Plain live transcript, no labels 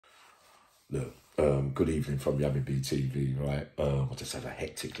Look, good evening from Yummy BTV, right? I just had a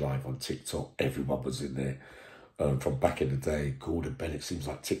hectic live on TikTok. Everyone was in there. From back in the day, Gordon Bennett, seems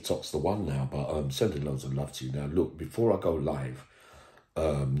like TikTok's the one now, but sending loads of love to you. Now, look, before I go live,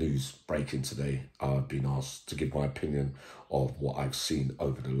 news breaking today, I've been asked to give my opinion of what I've seen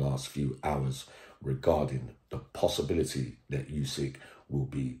over the last few hours regarding the possibility that USYK will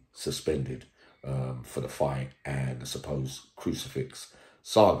be suspended for the fight and the supposed crucifix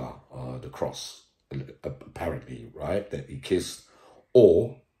saga, the cross, apparently, right, that he kissed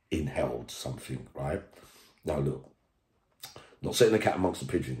or inhaled something, right? Now, look, not setting the cat amongst the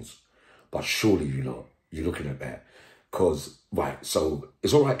pigeons, but surely you're looking at that. Because, right, so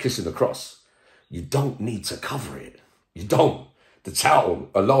it's all right kissing the cross. You don't need to cover it. You don't. The towel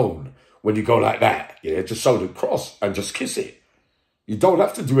alone, when you go like that, yeah, just show the cross and just kiss it. You don't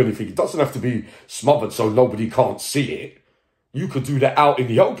have to do anything. It doesn't have to be smothered so nobody can't see it. You could do that out in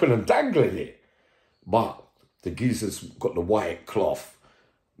the open and dangling it. But the geezer's got the white cloth,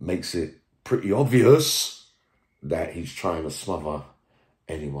 makes it pretty obvious that he's trying to smother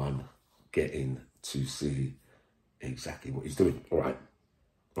anyone getting to see exactly what he's doing. All right.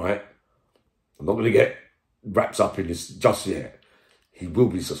 Right? I'm not going to get wrapped up in this just yet. He will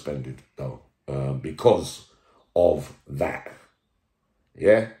be suspended, though, because of that.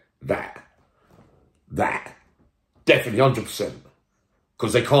 Yeah? That. Definitely 100%.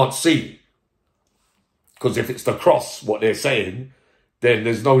 Because they can't see. Because if it's the cross, what they're saying, then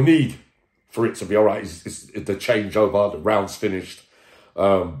there's no need for it to be all right. It's the changeover, the round's finished,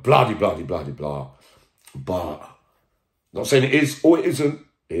 blah. But not saying it is or it isn't.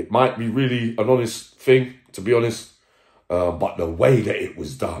 It might be really an honest thing, to be honest. But the way that it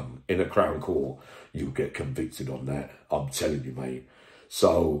was done in a Crown Court, you'll get convicted on that. I'm telling you, mate.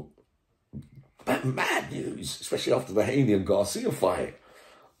 So, mad news, especially after the Haney and Garcia fight.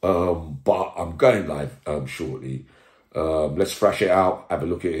 But I'm going live shortly. Let's thrash it out, have a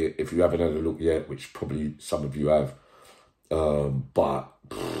look at it if you haven't had a look yet, which probably some of you have. But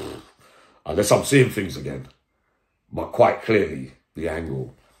unless I'm seeing things again, but quite clearly the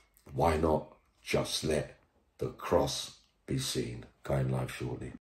angle, why not just let the cross be seen? Going live shortly.